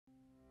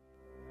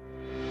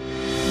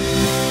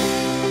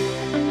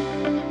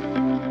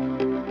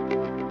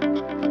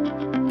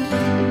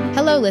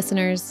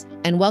listeners,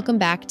 and welcome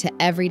back to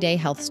Everyday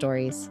Health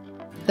Stories,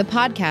 the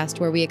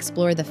podcast where we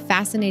explore the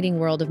fascinating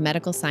world of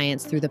medical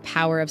science through the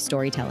power of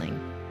storytelling.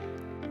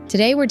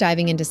 Today, we're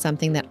diving into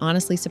something that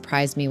honestly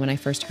surprised me when I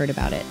first heard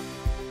about it.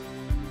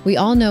 We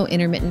all know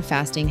intermittent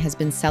fasting has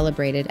been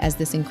celebrated as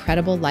this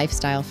incredible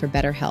lifestyle for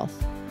better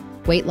health,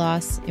 weight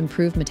loss,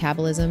 improved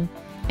metabolism,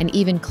 and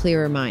even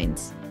clearer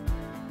minds.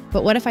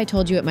 But what if I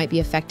told you it might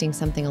be affecting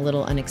something a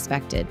little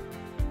unexpected,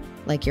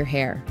 like your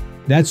hair?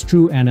 That's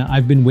true, Anna.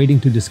 I've been waiting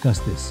to discuss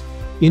this.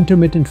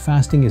 Intermittent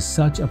fasting is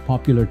such a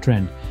popular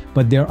trend,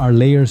 but there are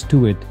layers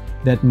to it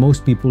that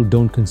most people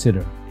don't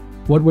consider.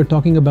 What we're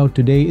talking about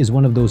today is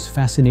one of those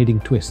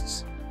fascinating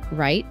twists.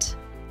 Right?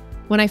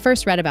 When I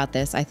first read about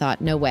this, I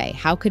thought, no way,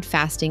 how could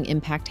fasting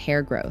impact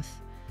hair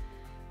growth?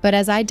 But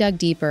as I dug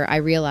deeper, I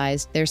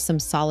realized there's some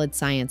solid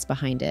science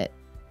behind it.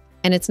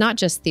 And it's not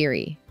just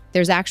theory.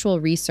 There's actual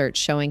research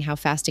showing how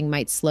fasting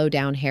might slow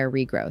down hair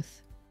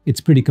regrowth.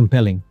 It's pretty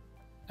compelling.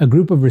 A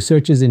group of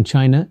researchers in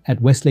China at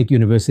Westlake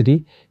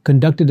University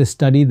conducted a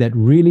study that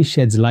really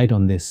sheds light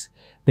on this.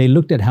 They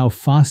looked at how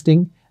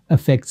fasting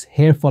affects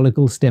hair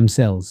follicle stem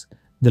cells,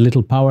 the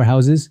little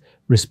powerhouses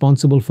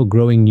responsible for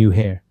growing new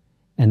hair.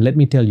 And let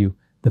me tell you,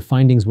 the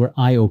findings were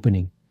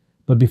eye-opening.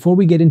 But before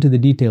we get into the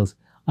details,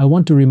 I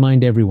want to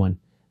remind everyone,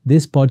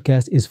 this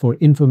podcast is for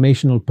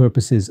informational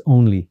purposes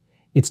only.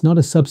 It's not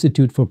a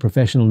substitute for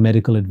professional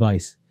medical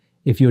advice.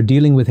 If you're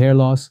dealing with hair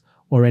loss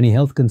or any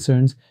health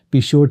concerns, be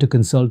sure to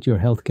consult your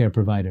healthcare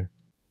provider.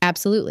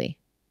 Absolutely.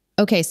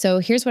 Okay, so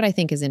here's what I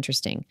think is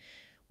interesting.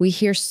 We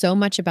hear so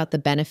much about the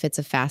benefits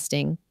of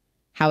fasting,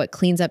 how it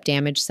cleans up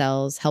damaged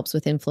cells, helps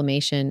with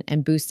inflammation,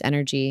 and boosts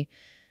energy.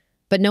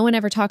 But no one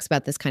ever talks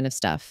about this kind of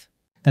stuff.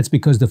 That's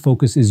because the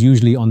focus is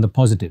usually on the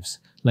positives,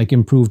 like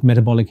improved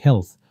metabolic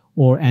health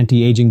or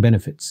anti-aging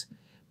benefits.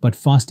 But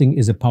fasting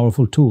is a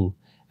powerful tool,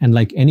 and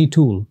like any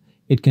tool,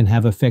 it can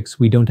have effects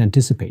we don't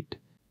anticipate.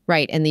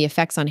 Right, and the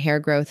effects on hair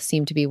growth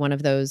seem to be one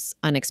of those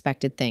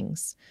unexpected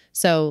things.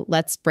 So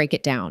let's break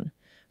it down.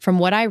 From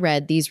what I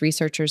read, these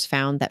researchers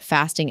found that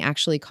fasting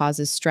actually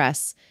causes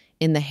stress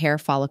in the hair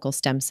follicle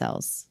stem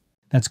cells.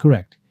 That's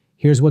correct.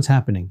 Here's what's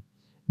happening.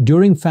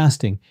 During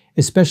fasting,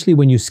 especially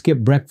when you skip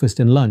breakfast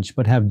and lunch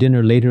but have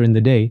dinner later in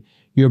the day,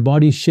 your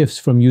body shifts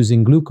from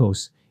using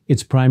glucose,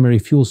 its primary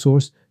fuel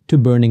source, to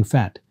burning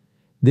fat.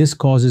 This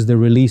causes the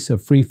release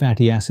of free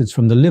fatty acids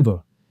from the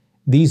liver.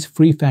 These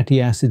free fatty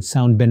acids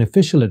sound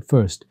beneficial at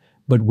first,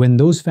 but when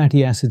those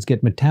fatty acids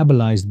get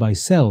metabolized by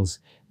cells,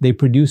 they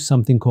produce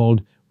something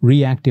called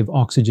reactive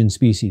oxygen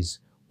species,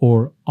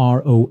 or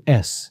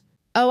ROS.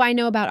 Oh, I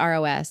know about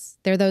ROS.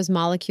 They're those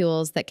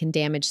molecules that can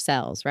damage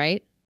cells,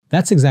 right?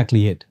 That's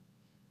exactly it.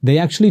 They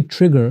actually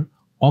trigger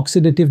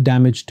oxidative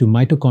damage to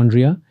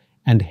mitochondria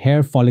and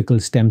hair follicle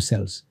stem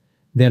cells.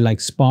 They're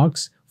like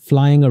sparks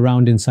flying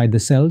around inside the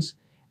cells,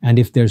 and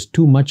if there's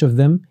too much of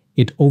them,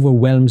 it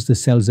overwhelms the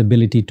cell's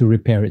ability to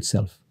repair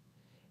itself.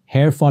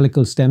 Hair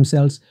follicle stem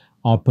cells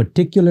are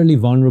particularly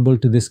vulnerable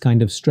to this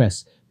kind of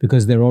stress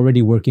because they're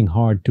already working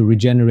hard to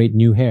regenerate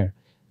new hair.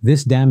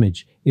 This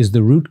damage is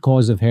the root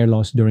cause of hair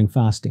loss during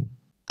fasting.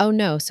 Oh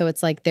no, so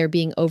it's like they're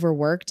being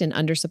overworked and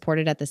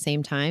undersupported at the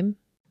same time?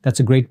 That's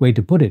a great way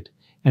to put it.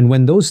 And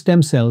when those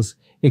stem cells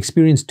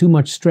experience too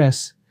much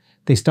stress,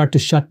 they start to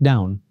shut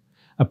down,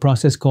 a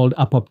process called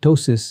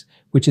apoptosis,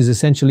 which is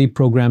essentially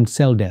programmed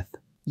cell death.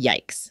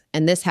 Yikes.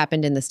 And this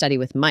happened in the study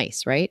with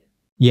mice, right?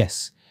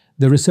 Yes.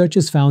 The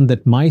researchers found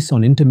that mice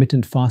on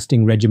intermittent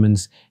fasting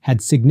regimens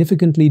had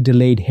significantly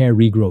delayed hair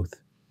regrowth.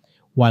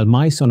 While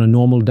mice on a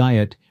normal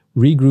diet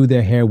regrew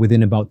their hair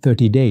within about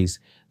 30 days,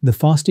 the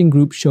fasting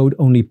group showed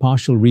only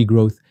partial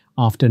regrowth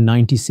after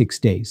 96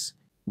 days.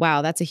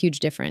 Wow, that's a huge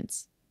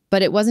difference.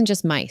 But it wasn't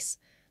just mice.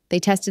 They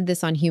tested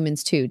this on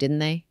humans too, didn't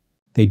they?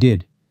 They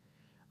did.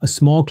 A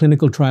small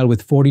clinical trial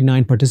with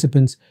 49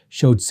 participants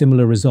showed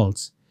similar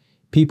results.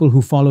 People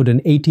who followed an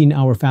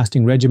 18-hour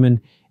fasting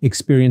regimen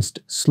experienced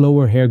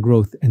slower hair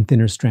growth and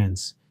thinner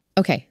strands.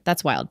 Okay,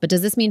 that's wild. But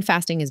does this mean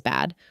fasting is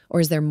bad, or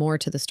is there more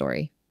to the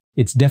story?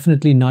 It's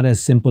definitely not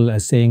as simple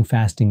as saying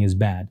fasting is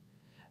bad.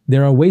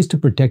 There are ways to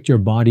protect your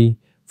body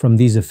from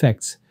these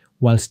effects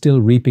while still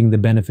reaping the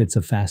benefits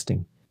of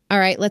fasting. All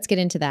right, let's get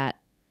into that.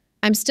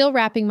 I'm still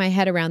wrapping my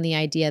head around the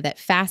idea that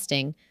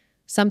fasting,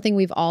 something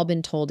we've all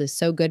been told is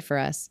so good for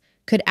us,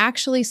 could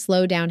actually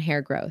slow down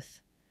hair growth.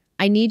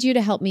 I need you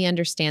to help me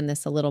understand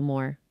this a little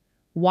more.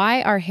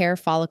 Why are hair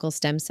follicle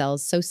stem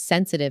cells so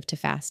sensitive to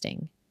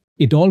fasting?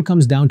 It all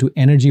comes down to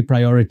energy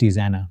priorities,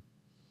 Anna.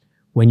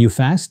 When you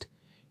fast,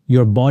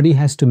 your body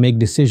has to make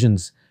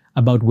decisions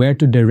about where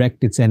to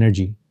direct its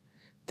energy.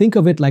 Think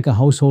of it like a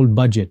household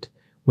budget.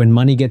 When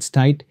money gets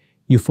tight,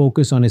 you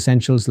focus on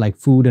essentials like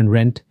food and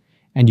rent,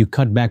 and you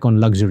cut back on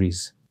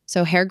luxuries.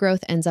 So hair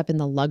growth ends up in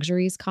the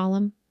luxuries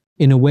column?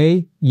 In a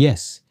way,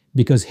 yes,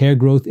 because hair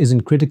growth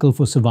isn't critical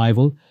for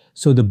survival,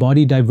 so the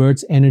body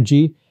diverts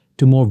energy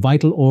to more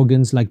vital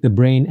organs like the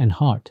brain and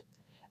heart.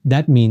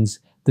 That means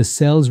the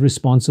cells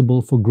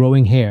responsible for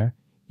growing hair,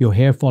 your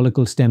hair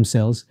follicle stem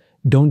cells,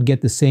 don't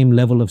get the same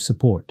level of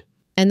support.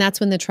 And that's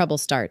when the trouble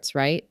starts,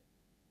 right?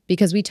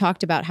 because we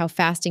talked about how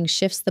fasting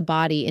shifts the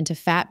body into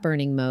fat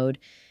burning mode,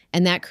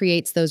 and that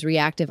creates those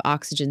reactive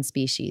oxygen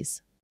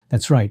species.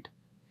 That's right.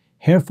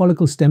 Hair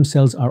follicle stem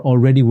cells are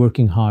already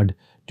working hard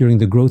during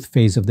the growth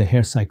phase of the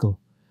hair cycle.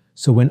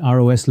 So when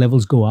ROS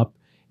levels go up,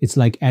 it's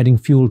like adding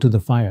fuel to the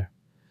fire.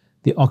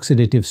 The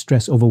oxidative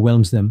stress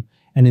overwhelms them,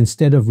 and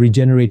instead of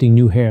regenerating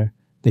new hair,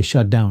 they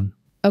shut down.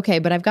 Okay,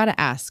 but I've got to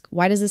ask,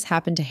 why does this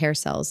happen to hair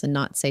cells and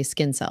not, say,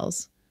 skin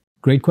cells?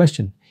 Great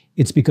question.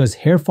 It's because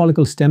hair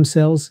follicle stem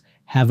cells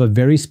have a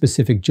very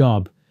specific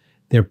job.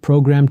 They're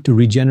programmed to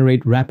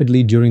regenerate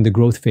rapidly during the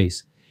growth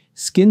phase.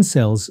 Skin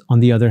cells, on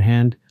the other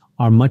hand,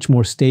 are much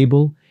more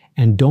stable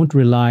and don't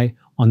rely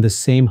on the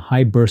same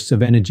high bursts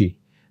of energy.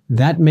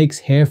 That makes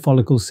hair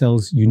follicle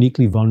cells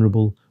uniquely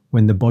vulnerable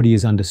when the body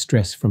is under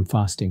stress from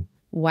fasting.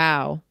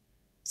 Wow.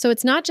 So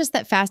it's not just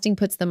that fasting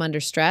puts them under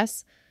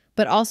stress,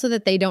 but also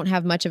that they don't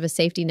have much of a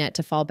safety net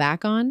to fall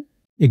back on?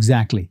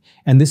 Exactly.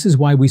 And this is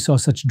why we saw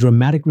such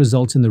dramatic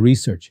results in the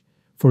research.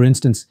 For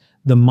instance,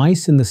 the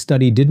mice in the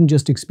study didn't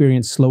just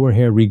experience slower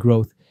hair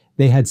regrowth,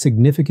 they had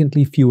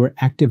significantly fewer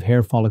active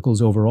hair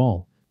follicles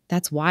overall.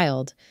 That's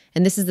wild.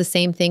 And this is the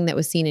same thing that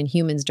was seen in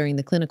humans during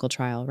the clinical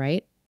trial,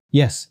 right?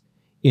 Yes,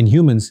 in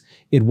humans,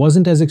 it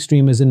wasn't as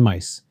extreme as in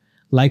mice,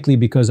 likely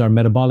because our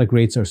metabolic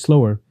rates are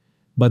slower,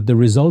 but the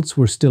results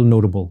were still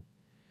notable.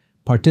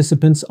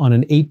 Participants on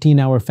an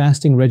 18-hour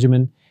fasting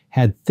regimen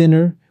had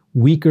thinner,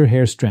 weaker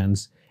hair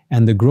strands,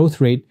 and the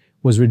growth rate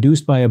was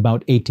reduced by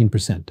about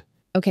 18%.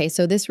 Okay,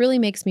 so this really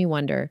makes me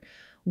wonder,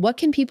 what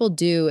can people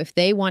do if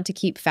they want to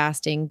keep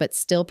fasting but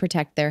still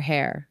protect their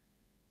hair?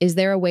 Is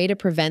there a way to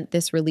prevent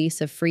this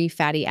release of free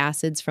fatty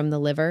acids from the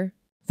liver?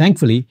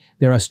 Thankfully,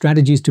 there are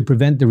strategies to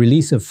prevent the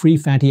release of free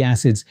fatty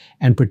acids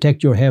and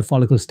protect your hair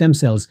follicle stem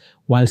cells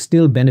while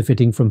still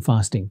benefiting from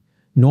fasting.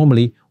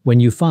 Normally, when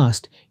you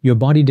fast, your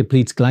body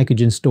depletes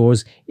glycogen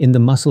stores in the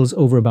muscles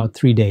over about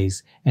 3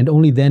 days, and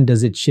only then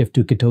does it shift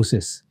to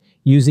ketosis,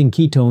 using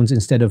ketones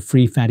instead of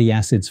free fatty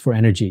acids for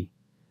energy.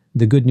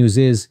 The good news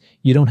is,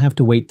 you don't have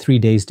to wait 3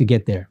 days to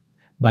get there.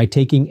 By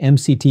taking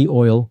MCT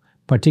oil,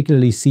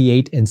 particularly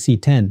C8 and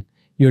C10,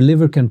 your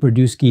liver can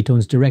produce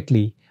ketones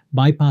directly,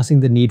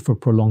 bypassing the need for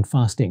prolonged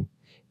fasting.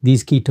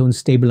 These ketones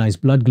stabilize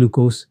blood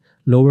glucose,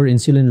 lower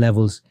insulin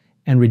levels,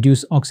 and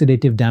reduce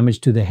oxidative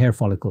damage to the hair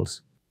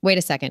follicles. Wait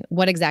a second,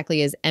 what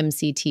exactly is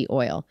MCT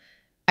oil?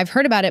 I've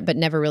heard about it but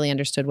never really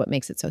understood what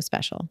makes it so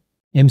special.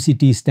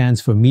 MCT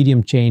stands for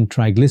medium-chain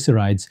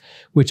triglycerides,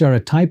 which are a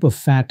type of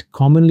fat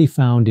commonly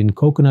found in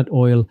coconut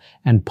oil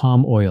and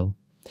palm oil.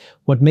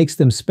 What makes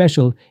them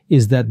special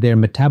is that they're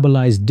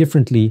metabolized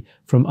differently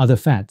from other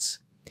fats.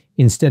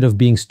 Instead of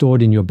being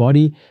stored in your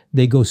body,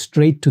 they go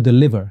straight to the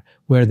liver,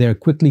 where they're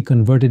quickly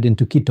converted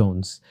into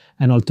ketones,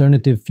 an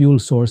alternative fuel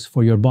source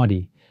for your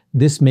body.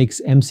 This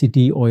makes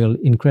MCT oil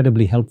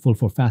incredibly helpful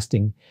for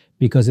fasting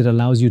because it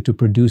allows you to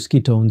produce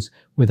ketones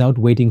without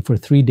waiting for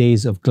 3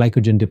 days of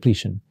glycogen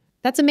depletion.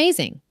 That's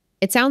amazing.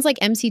 It sounds like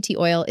MCT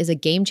oil is a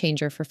game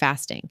changer for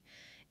fasting.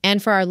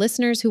 And for our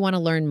listeners who want to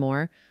learn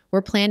more,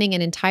 we're planning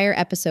an entire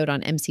episode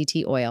on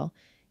MCT oil,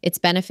 its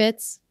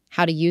benefits,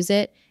 how to use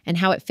it, and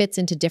how it fits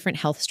into different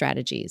health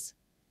strategies.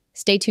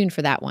 Stay tuned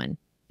for that one.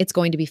 It's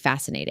going to be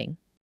fascinating.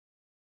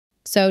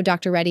 So,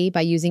 Dr. Reddy,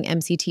 by using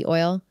MCT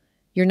oil,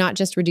 you're not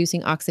just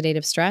reducing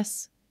oxidative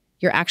stress,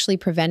 you're actually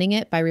preventing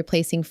it by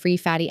replacing free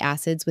fatty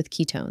acids with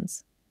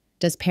ketones.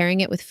 Does pairing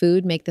it with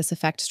food make this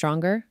effect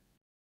stronger?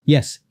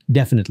 Yes,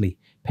 definitely.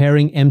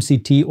 Pairing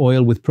MCT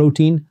oil with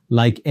protein,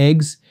 like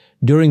eggs,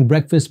 during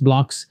breakfast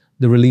blocks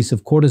the release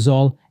of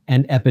cortisol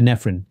and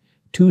epinephrine,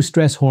 two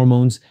stress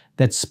hormones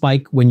that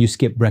spike when you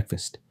skip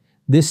breakfast.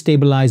 This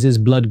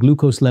stabilizes blood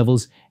glucose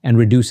levels and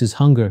reduces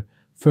hunger,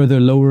 further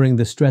lowering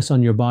the stress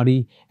on your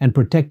body and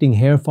protecting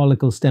hair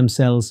follicle stem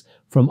cells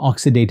from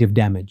oxidative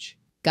damage.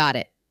 Got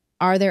it.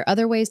 Are there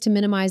other ways to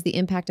minimize the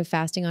impact of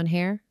fasting on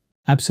hair?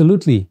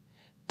 Absolutely.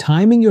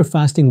 Timing your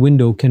fasting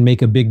window can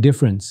make a big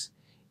difference.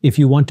 If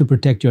you want to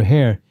protect your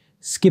hair,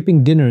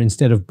 skipping dinner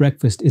instead of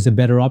breakfast is a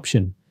better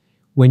option.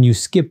 When you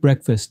skip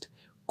breakfast,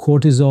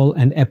 cortisol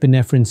and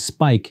epinephrine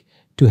spike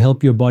to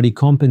help your body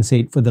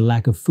compensate for the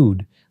lack of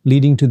food,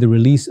 leading to the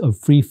release of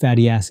free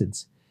fatty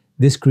acids.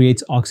 This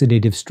creates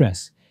oxidative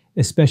stress,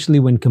 especially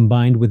when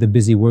combined with a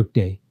busy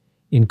workday.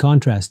 In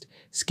contrast,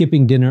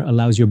 skipping dinner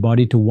allows your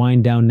body to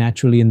wind down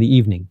naturally in the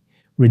evening,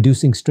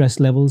 reducing stress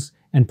levels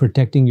and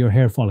protecting your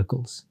hair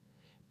follicles.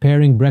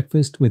 Pairing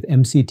breakfast with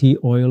MCT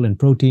oil and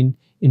protein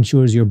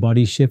ensures your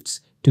body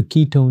shifts to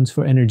ketones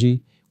for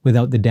energy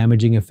without the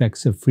damaging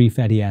effects of free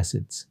fatty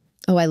acids.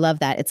 Oh, I love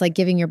that. It's like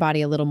giving your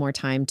body a little more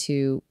time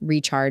to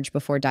recharge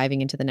before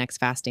diving into the next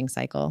fasting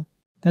cycle.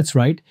 That's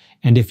right.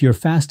 And if you're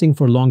fasting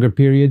for longer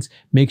periods,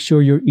 make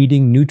sure you're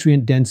eating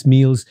nutrient-dense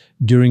meals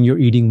during your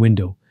eating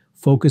window.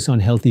 Focus on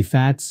healthy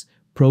fats,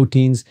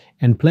 proteins,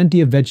 and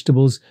plenty of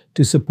vegetables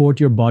to support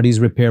your body's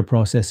repair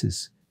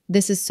processes.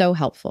 This is so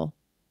helpful.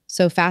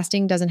 So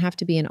fasting doesn't have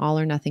to be an all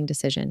or nothing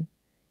decision.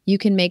 You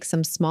can make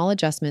some small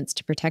adjustments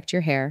to protect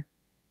your hair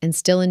and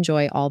still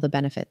enjoy all the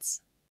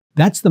benefits.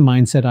 That's the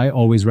mindset I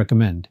always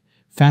recommend.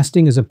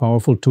 Fasting is a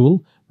powerful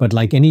tool, but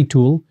like any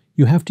tool,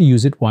 You have to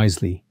use it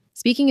wisely.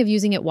 Speaking of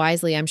using it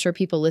wisely, I'm sure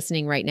people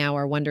listening right now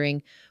are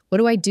wondering, what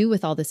do I do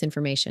with all this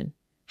information?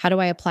 How do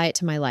I apply it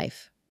to my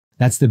life?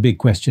 That's the big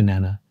question,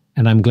 Anna,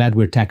 and I'm glad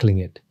we're tackling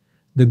it.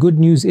 The good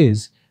news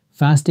is,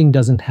 fasting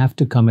doesn't have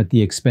to come at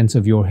the expense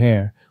of your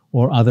hair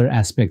or other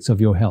aspects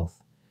of your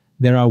health.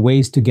 There are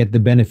ways to get the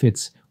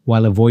benefits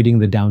while avoiding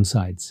the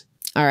downsides.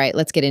 All right,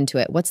 let's get into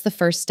it. What's the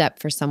first step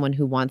for someone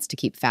who wants to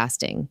keep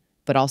fasting,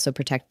 but also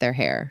protect their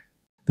hair?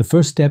 The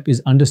first step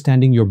is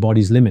understanding your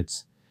body's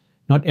limits.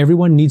 Not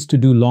everyone needs to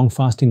do long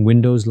fasting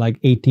windows like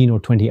 18 or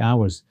 20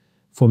 hours.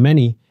 For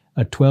many,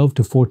 a 12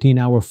 to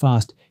 14-hour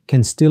fast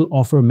can still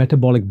offer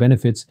metabolic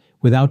benefits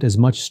without as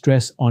much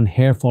stress on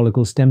hair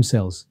follicle stem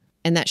cells.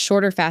 And that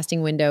shorter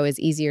fasting window is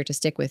easier to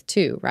stick with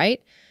too,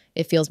 right?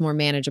 It feels more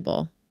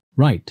manageable.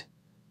 Right.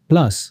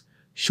 Plus,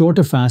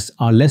 shorter fasts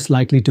are less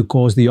likely to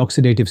cause the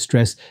oxidative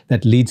stress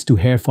that leads to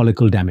hair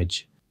follicle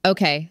damage.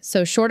 Okay,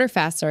 so shorter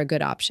fasts are a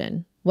good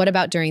option. What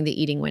about during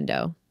the eating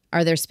window?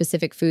 Are there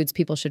specific foods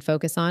people should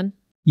focus on?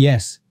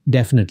 Yes,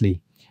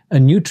 definitely. A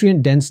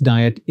nutrient-dense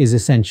diet is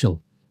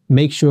essential.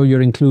 Make sure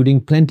you're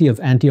including plenty of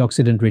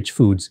antioxidant-rich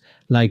foods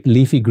like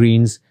leafy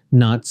greens,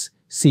 nuts,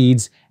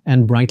 seeds,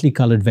 and brightly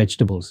colored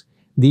vegetables.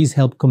 These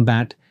help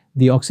combat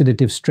the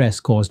oxidative stress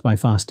caused by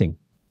fasting.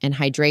 And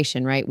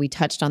hydration, right? We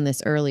touched on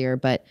this earlier,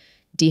 but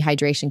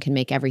dehydration can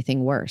make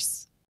everything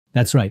worse.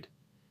 That's right.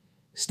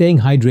 Staying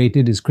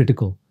hydrated is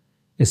critical,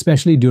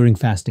 especially during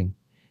fasting.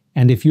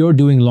 And if you're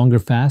doing longer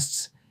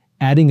fasts,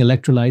 adding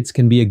electrolytes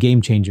can be a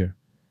game changer.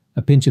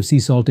 A pinch of sea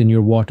salt in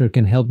your water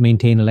can help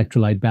maintain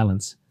electrolyte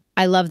balance.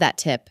 I love that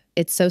tip.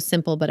 It's so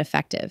simple but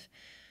effective.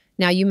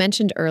 Now, you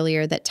mentioned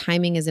earlier that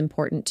timing is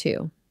important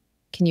too.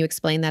 Can you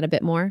explain that a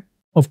bit more?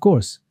 Of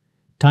course.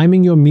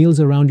 Timing your meals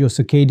around your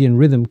circadian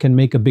rhythm can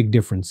make a big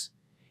difference.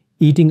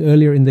 Eating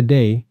earlier in the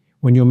day,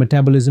 when your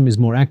metabolism is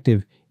more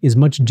active, is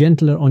much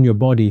gentler on your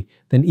body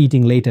than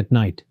eating late at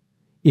night.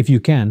 If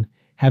you can,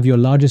 have your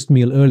largest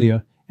meal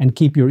earlier and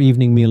keep your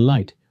evening meal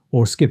light,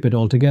 or skip it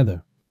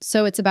altogether.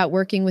 So it's about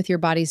working with your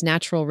body's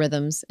natural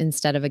rhythms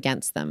instead of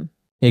against them.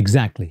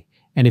 Exactly.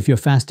 And if you're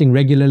fasting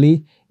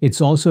regularly,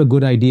 it's also a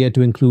good idea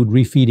to include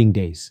refeeding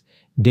days,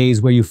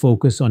 days where you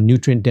focus on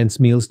nutrient-dense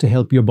meals to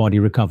help your body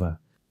recover.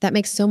 That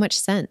makes so much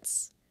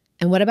sense.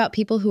 And what about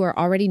people who are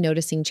already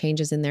noticing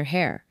changes in their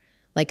hair,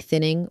 like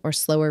thinning or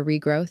slower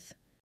regrowth?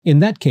 In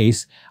that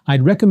case,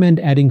 I'd recommend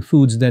adding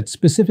foods that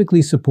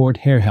specifically support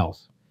hair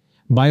health.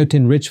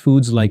 Biotin-rich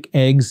foods like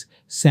eggs,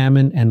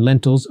 salmon, and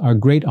lentils are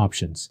great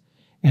options.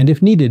 And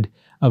if needed,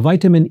 a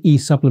vitamin E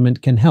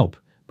supplement can help,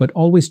 but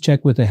always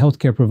check with a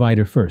healthcare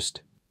provider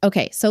first.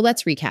 Okay, so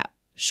let's recap.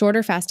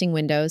 Shorter fasting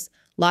windows,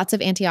 lots of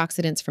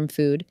antioxidants from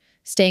food,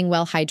 staying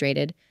well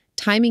hydrated,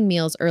 timing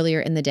meals earlier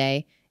in the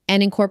day,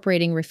 and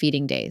incorporating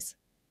refeeding days.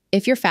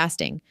 If you're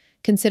fasting,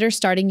 consider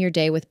starting your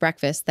day with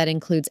breakfast that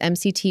includes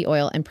MCT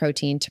oil and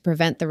protein to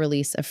prevent the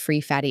release of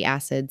free fatty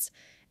acids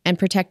and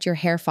protect your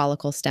hair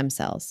follicle stem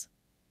cells.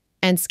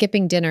 And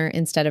skipping dinner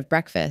instead of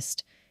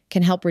breakfast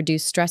can help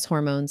reduce stress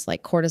hormones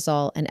like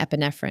cortisol and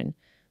epinephrine,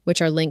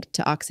 which are linked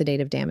to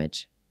oxidative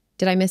damage.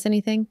 Did I miss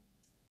anything?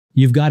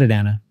 You've got it,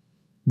 Anna.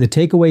 The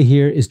takeaway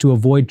here is to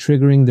avoid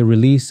triggering the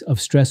release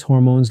of stress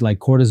hormones like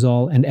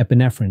cortisol and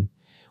epinephrine.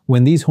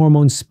 When these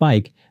hormones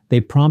spike,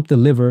 they prompt the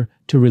liver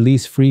to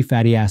release free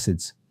fatty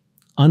acids.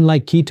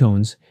 Unlike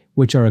ketones,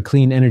 which are a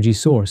clean energy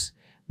source,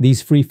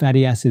 these free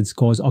fatty acids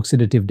cause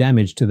oxidative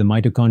damage to the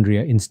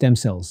mitochondria in stem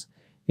cells,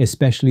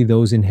 especially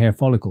those in hair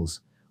follicles.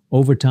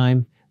 Over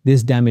time,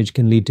 this damage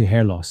can lead to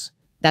hair loss.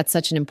 That's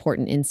such an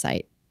important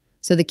insight.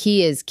 So the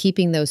key is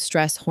keeping those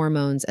stress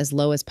hormones as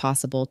low as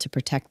possible to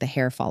protect the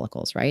hair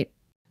follicles, right?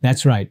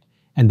 That's right.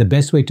 And the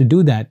best way to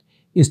do that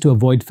is to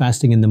avoid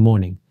fasting in the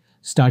morning.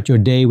 Start your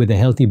day with a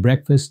healthy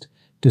breakfast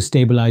to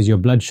stabilize your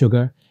blood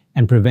sugar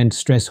and prevent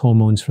stress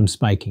hormones from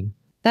spiking.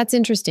 That's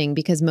interesting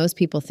because most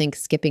people think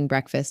skipping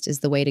breakfast is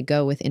the way to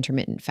go with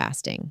intermittent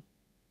fasting.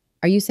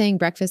 Are you saying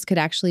breakfast could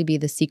actually be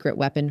the secret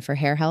weapon for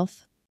hair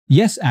health?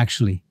 Yes,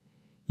 actually.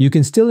 You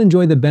can still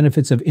enjoy the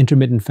benefits of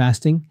intermittent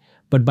fasting,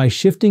 but by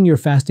shifting your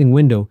fasting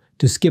window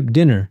to skip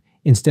dinner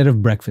instead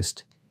of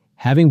breakfast.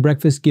 Having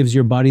breakfast gives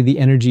your body the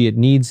energy it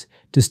needs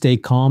to stay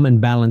calm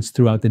and balanced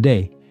throughout the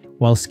day,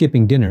 while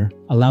skipping dinner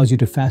allows you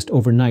to fast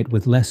overnight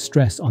with less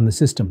stress on the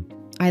system.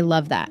 I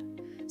love that.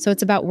 So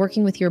it's about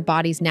working with your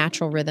body's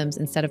natural rhythms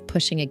instead of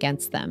pushing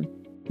against them.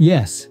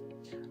 Yes.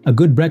 A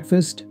good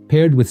breakfast,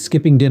 paired with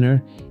skipping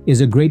dinner,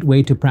 is a great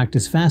way to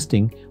practice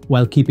fasting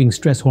while keeping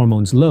stress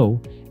hormones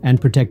low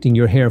and protecting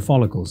your hair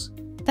follicles.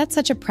 That's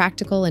such a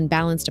practical and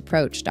balanced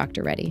approach,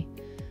 Dr. Reddy.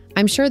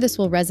 I'm sure this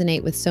will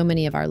resonate with so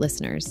many of our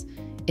listeners.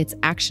 It's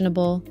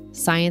actionable,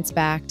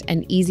 science-backed,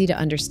 and easy to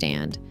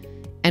understand.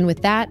 And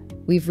with that,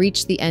 we've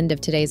reached the end of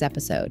today's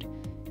episode.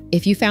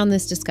 If you found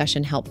this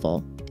discussion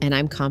helpful, and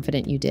I'm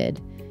confident you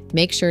did,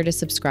 make sure to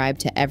subscribe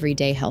to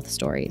Everyday Health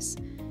Stories.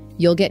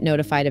 You'll get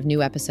notified of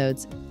new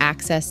episodes,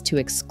 access to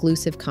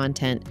exclusive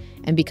content,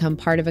 and become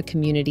part of a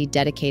community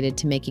dedicated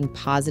to making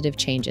positive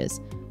changes,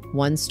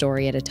 one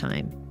story at a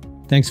time.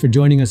 Thanks for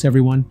joining us,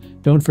 everyone.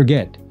 Don't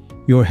forget,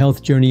 Your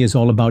health journey is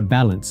all about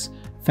balance.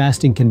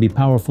 Fasting can be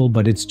powerful,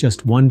 but it's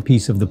just one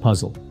piece of the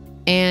puzzle.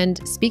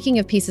 And speaking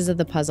of pieces of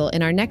the puzzle,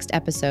 in our next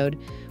episode,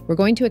 we're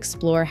going to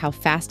explore how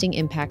fasting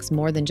impacts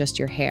more than just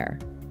your hair.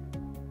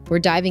 We're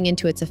diving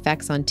into its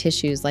effects on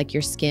tissues like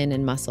your skin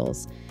and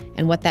muscles,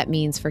 and what that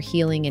means for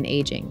healing and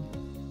aging.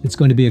 It's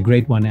going to be a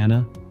great one,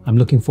 Anna. I'm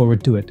looking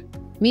forward to it.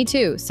 Me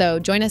too. So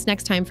join us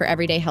next time for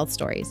Everyday Health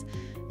Stories.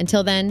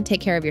 Until then,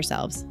 take care of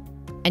yourselves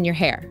and your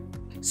hair.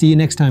 See you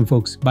next time,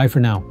 folks. Bye for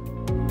now.